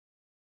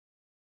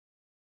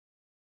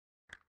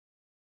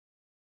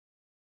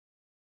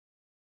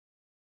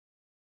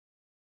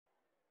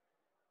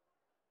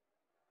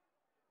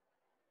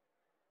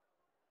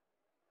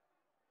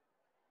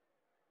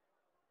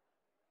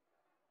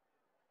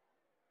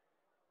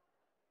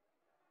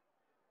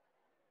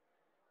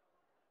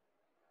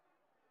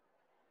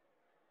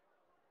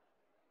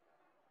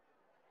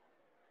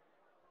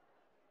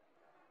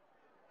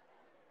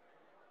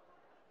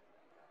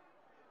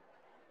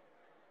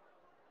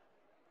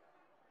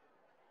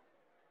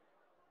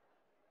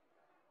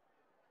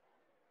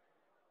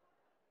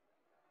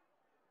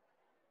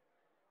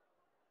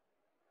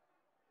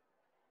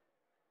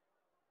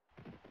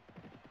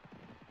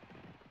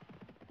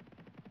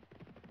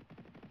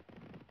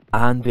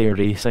And they're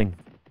racing.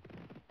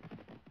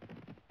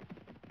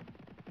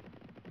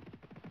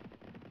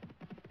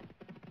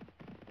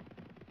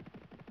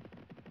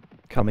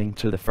 Coming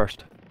to the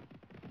first.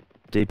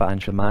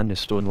 Debanchaman is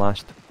stone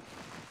last.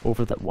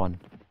 Over that one.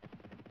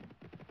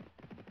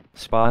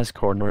 Spa's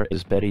Corner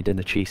is buried in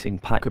the chasing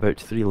pack about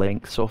 3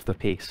 lengths off the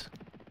pace.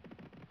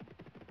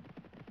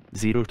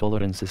 Zero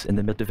Tolerance is in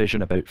the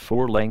mid-division about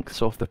 4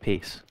 lengths off the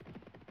pace.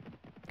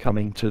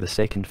 Coming to the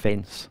second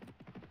fence.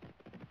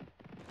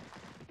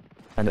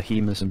 And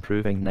Ahim is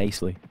improving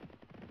nicely.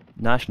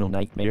 National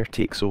Nightmare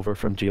takes over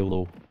from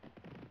Giolo.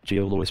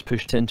 Giolo is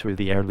pushed into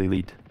the early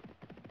lead.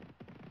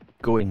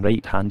 Going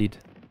right-handed.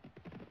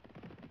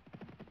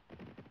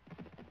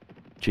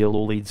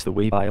 Giolo leads the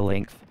way by a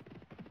length.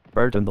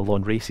 Bird on the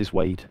lawn races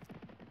wide.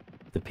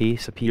 The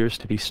pace appears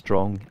to be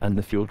strong and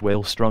the field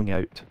well strung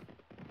out.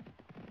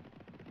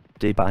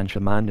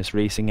 Debanchaman is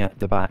racing at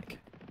the back.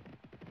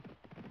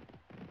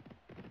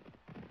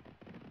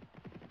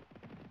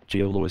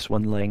 Giolo is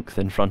 1 length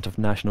in front of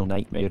National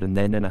Nightmare, and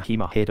then in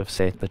Ahim ahead of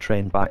Set the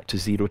Trend back to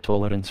Zero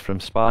Tolerance from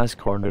Spa's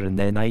Corner, and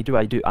then I do.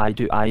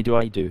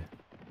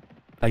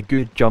 A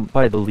good jump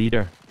by the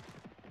leader.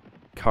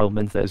 Carl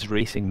Mintha is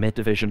racing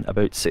mid-division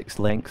about 6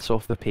 lengths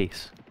off the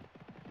pace.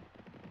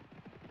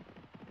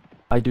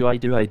 I do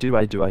is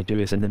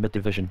in the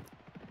mid-division.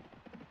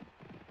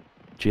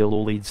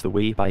 Giolo leads the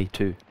way by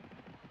 2.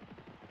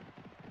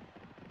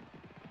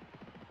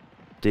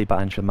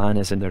 Debanchaman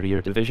is in the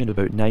rear division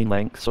about 9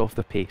 lengths off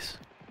the pace.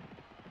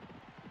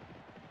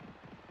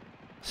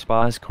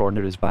 Spa's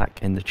Corner is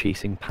back in the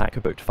chasing pack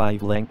about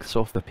 5 lengths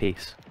off the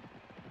pace.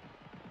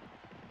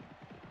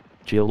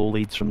 Giolo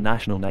leads from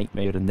National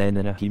Nightmare, and then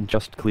in Ahim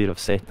just clear of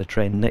Set the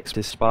Trend. Next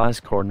is Spa's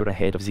Corner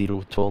ahead of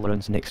Zero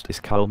Tolerance. Next is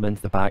Carl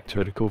Mintha back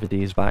to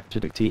Recovidays, back to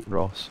Dictate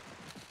Ross.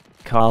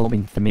 Carl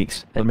Mintha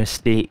makes a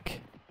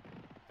mistake,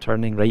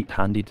 turning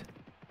right-handed.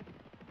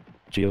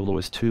 Giolo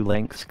is 2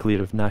 lengths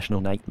clear of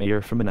National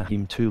Nightmare from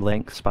Ahim, 2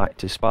 lengths back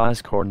to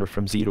Spa's Corner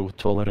from Zero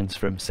Tolerance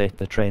from Set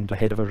the Trend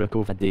ahead of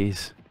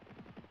Recovidays.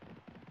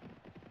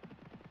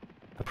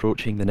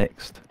 Approaching the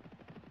next.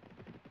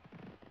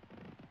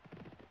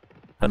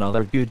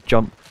 Another good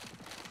jump.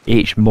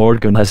 H.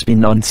 Morgan has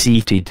been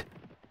unseated.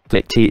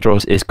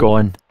 Dictatros is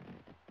gone.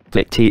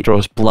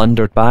 Dictatros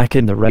blundered back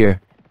in the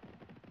rear.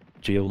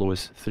 Giolo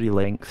is 3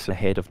 lengths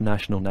ahead of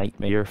National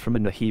Nightmare from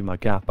Ahim, a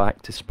gap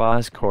back to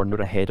Spa's Corner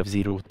ahead of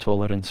Zero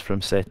Tolerance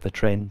from Set the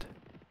Trend.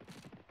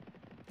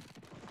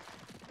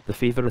 The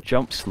favourite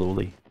jumps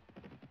slowly.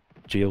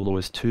 Giolo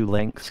is 2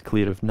 lengths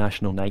clear of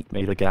National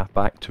Nightmare, a gap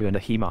back to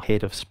Ahim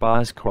ahead of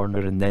Spa's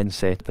Corner, and then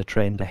Set the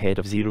Trend ahead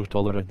of Zero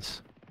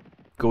Tolerance.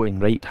 Going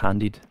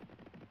right-handed.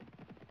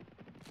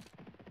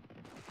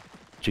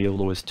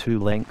 Giolo is 2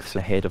 lengths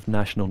ahead of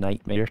National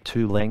Nightmare,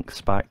 2 lengths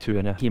back to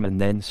Ahim,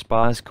 and then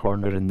Spa's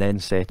Corner, and then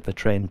Set the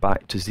Trend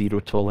back to Zero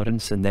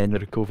Tolerance, and then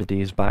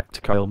Recovidays back to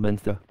Carl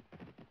Mintha.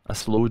 A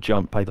slow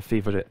jump by the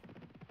favourite.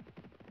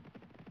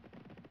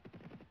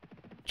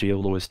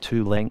 Giolo is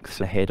 2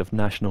 lengths ahead of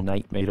National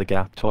Nightmare, a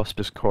gap to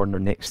Spa's Corner.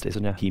 Next is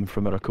Ahim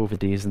from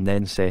Recovidays, and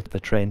then Set the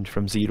Trend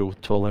from Zero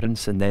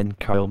Tolerance, and then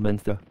Carl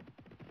Mintha.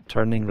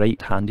 Turning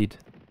right-handed.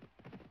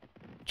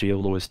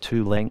 Giolo is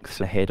 2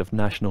 lengths ahead of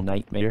National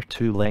Nightmare,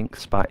 2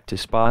 lengths back to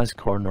Spa's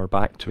Corner,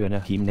 back to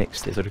Ahim.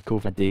 Next is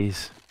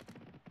Recovidays.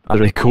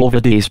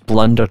 Recovidays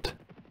blundered.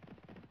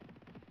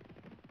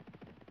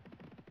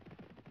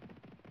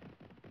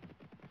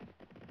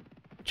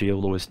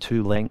 Giolo is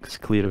 2 lengths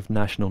clear of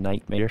National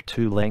Nightmare,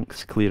 2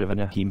 lengths clear of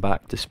Ahim,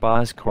 back to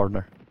Spa's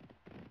Corner.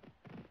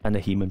 And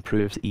Ahim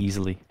improves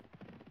easily.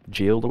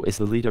 Giolo is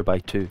the leader by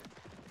 2.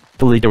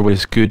 The leader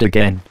was good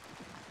again.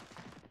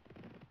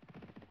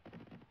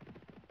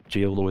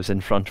 Giolo is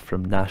in front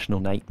from National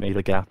Nightmare,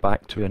 a gap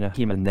back to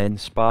Ahim, and then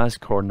Spa's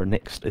Corner.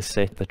 Next is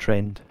Set the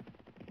Trend.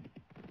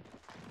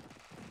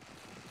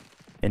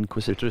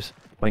 Inquisitress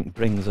Wink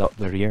brings up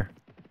the rear.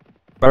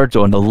 Bird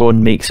on the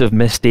lawn makes a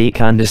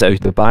mistake and is out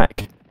the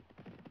back.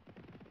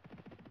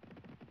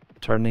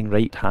 Turning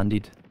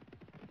right-handed.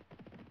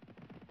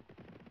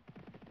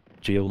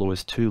 Giolo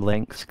is 2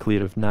 lengths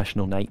clear of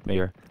National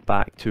Nightmare,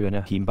 back to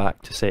Ahim,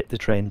 back to Set the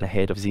Trend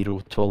ahead of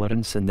Zero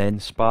Tolerance, and then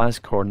Spa's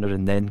Corner,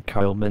 and then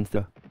Carl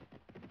Mintha.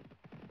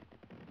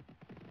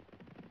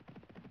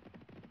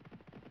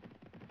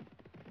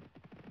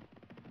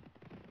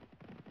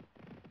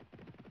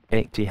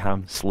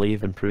 Ectiham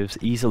Slave improves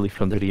easily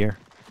from the rear.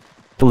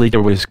 The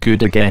leader was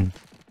good again.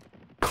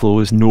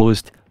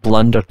 Close-nosed,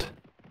 blundered.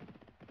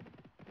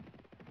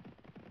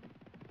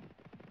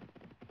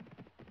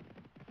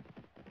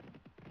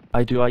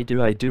 I do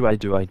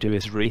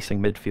is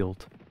racing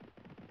midfield.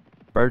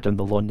 Bird on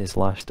the lawn is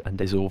last and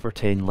is over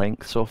 10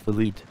 lengths off the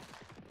lead.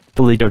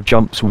 The leader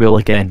jumps well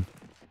again.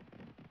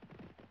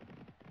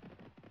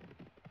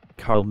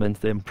 Carl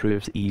Mintha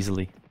improves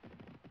easily.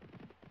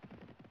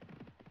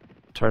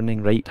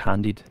 Turning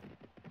right-handed.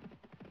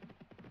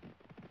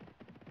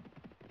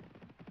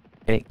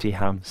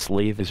 Ectiham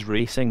Slave is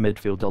racing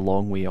midfield a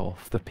long way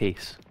off the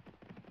pace.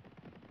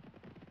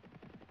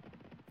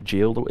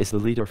 Giolo is the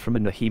leader from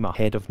Nahima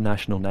ahead of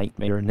National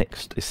Nightmare.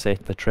 Next is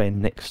Set the Trend.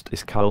 Next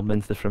is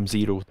Kalmintha from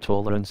Zero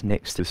Tolerance.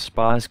 Next is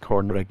Spa's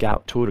Corner. A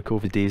gap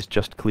Torikovides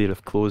just clear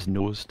of closed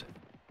nosed.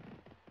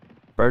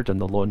 Bird on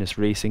the lawn is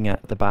racing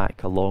at the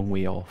back a long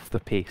way off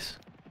the pace.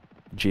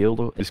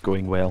 Giolo is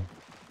going well.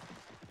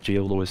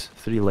 Giolo is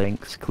 3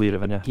 lengths clear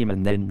of Nahima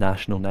and then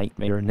National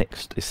Nightmare.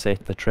 Next is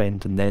Set the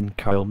Trend and then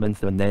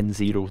Kalmintha and then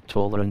Zero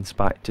Tolerance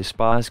back to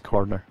Spa's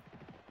Corner.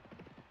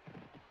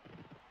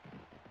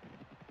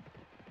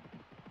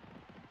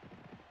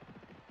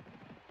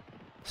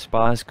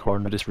 Spa's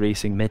Corner is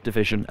racing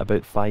mid-division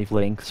about 5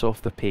 lengths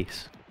off the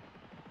pace.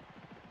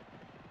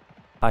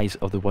 Eyes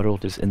of the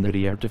World is in the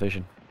rear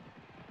division.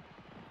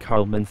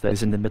 Kalmintha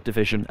is in the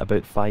mid-division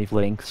about 5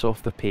 lengths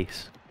off the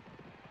pace.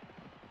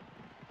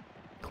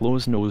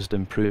 Close-nosed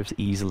improves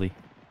easily.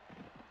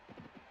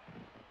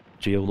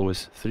 Giolo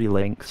is 3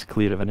 lengths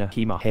clear of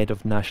Nahima ahead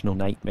of National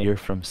Nightmare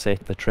from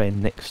Set the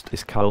Trend. Next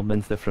is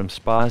Kalmintha from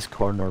Spa's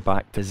Corner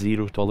back to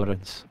Zero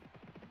Tolerance.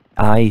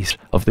 Eyes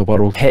of the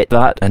World hit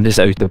that and is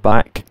out the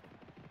back.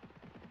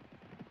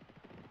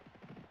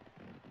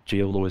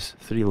 Giolo is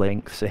 3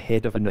 lengths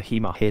ahead of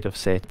Nahima ahead of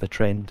Set the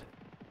Trend.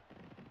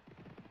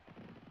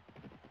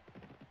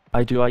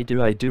 I do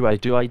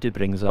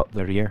brings up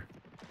the rear.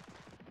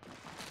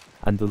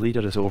 And the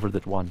leader is over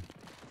that one.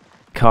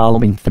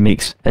 Kalmintha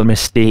makes a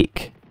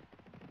mistake.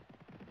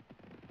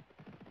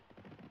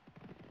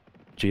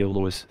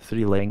 Giolo is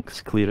 3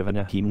 lengths clear of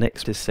Nahima.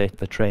 Next is Set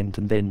the Trend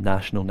and then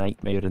National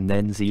Nightmare and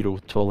then Zero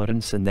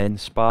Tolerance and then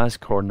Spa's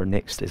Corner.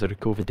 Next is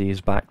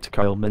Torikovides back to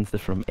Kalmintha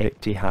from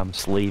Ectiham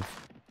Slave.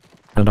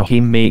 And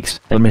Nahima makes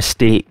a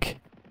mistake.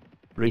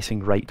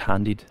 Racing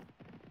right-handed.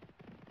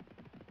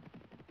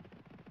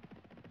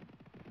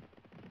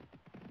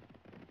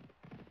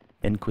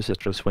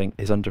 Inquisitor's Wing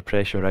is under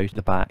pressure out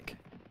the back.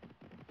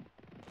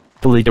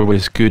 The leader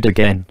was good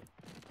again.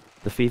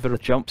 The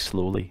favourite jumps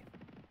slowly.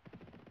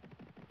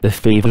 The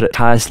favourite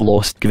has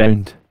lost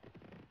ground.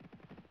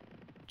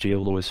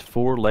 Giolo is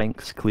 4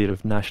 lengths clear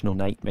of National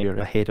Nightmare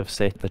ahead of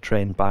Set the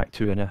Trend back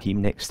to Nahima.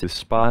 Next to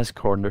Spa's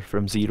Corner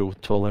from Zero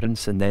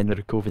Tolerance and then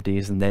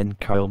Torikovides and then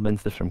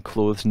Kalmintha from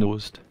Clothes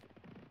Nosed.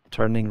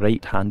 Turning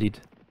right-handed.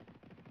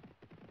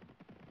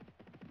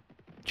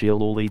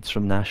 Giolo leads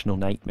from National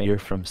Nightmare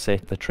from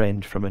Set the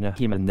Trend from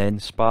Nahima and then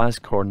Spa's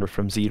Corner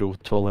from Zero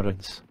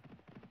Tolerance.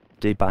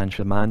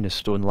 Debanshaman is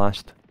stone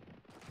last.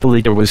 The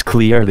leader was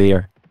clear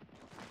there.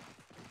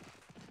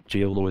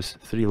 Giolo is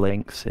 3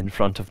 lengths in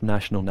front of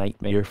National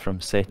Nightmare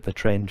from Set the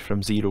Trend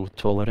from Zero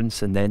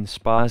Tolerance and then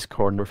Spa's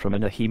Corner from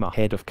Nahima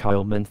ahead of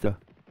Kalmintha.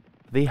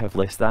 They have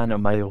less than a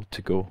mile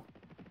to go.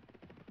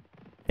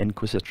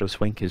 Inquisitor's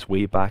Wing is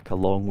way back a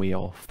long way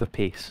off the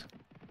pace.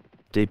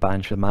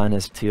 Debanshaman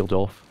is tailed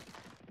off.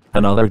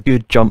 Another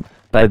good jump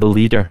by the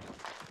leader.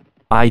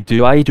 I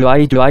do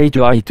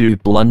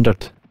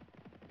blundered.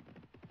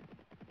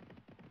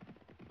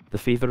 The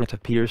favourite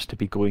appears to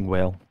be going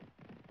well.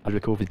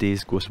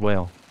 Torikovides goes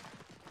well.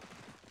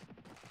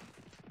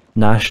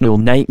 National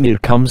Nightmare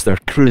comes, they're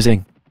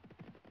cruising.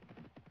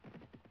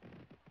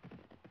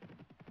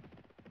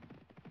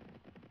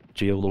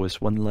 Giolo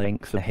is 1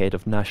 length ahead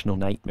of National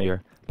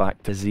Nightmare,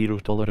 back to Zero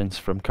Tolerance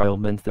from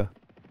Kalmintha.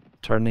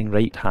 Turning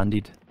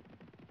right-handed.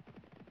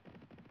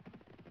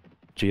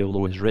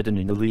 Giolo is ridden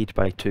in the lead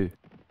by 2.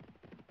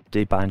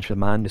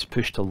 Debanshaman is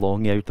pushed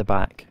along out the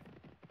back.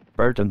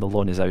 Bird on the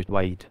lawn is out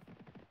wide.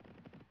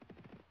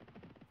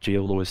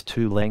 Giolo is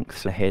 2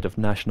 lengths ahead of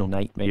National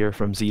Nightmare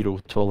from Zero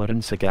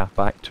Tolerance. A gap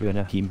back to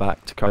Nahima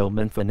back to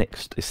Kalmintha.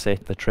 Next is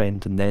Set the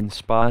Trend and then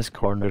Spa's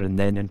Corner and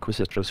then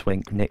Inquisitor's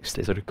Wing. Next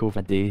is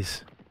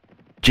Torikovides.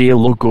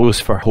 Giolo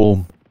goes for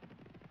home.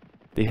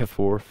 They have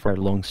 4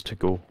 furlongs to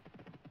go.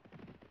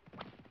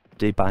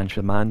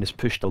 Debanshaman is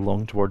pushed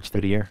along towards the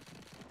rear.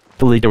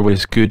 The leader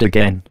was good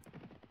again.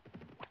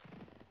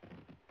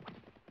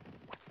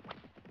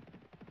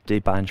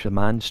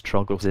 Debanshaman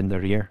struggles in the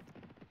rear.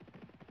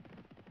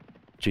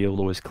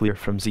 Giolo is clear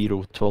from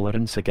Zero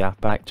Tolerance, a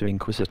gap back to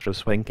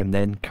Inquisitor's Wing and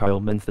then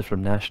Kalmintha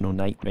from National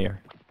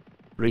Nightmare.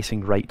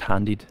 Racing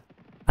right-handed.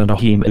 And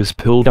Nahima is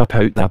pulled up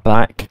out the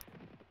back.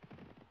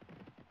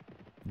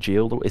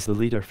 Giolo is the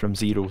leader from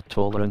Zero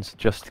Tolerance,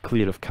 just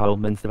clear of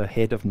Kalmintha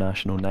ahead of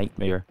National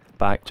Nightmare,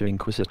 back to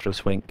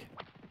Inquisitor's Wing.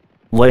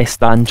 Less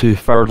than 2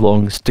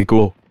 furlongs to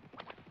go.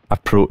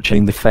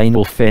 Approaching the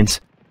final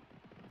fence.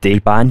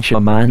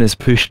 Debanshaman is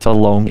pushed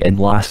along in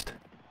last.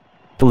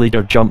 The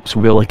leader jumps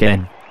well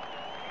again.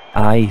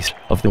 Eyes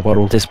of the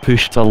World is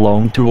pushed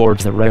along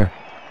towards the rear.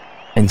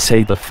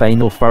 Inside the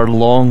final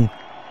furlong.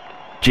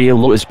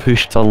 Giolo is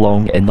pushed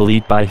along in the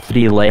lead by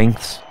 3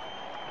 lengths.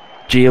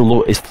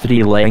 Giolo is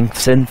 3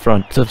 lengths in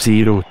front of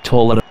Zero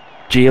Tolerance.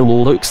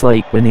 Giolo looks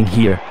like winning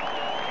here.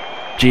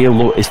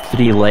 Giolo is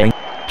 3 lengths.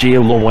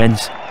 Giolo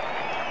wins.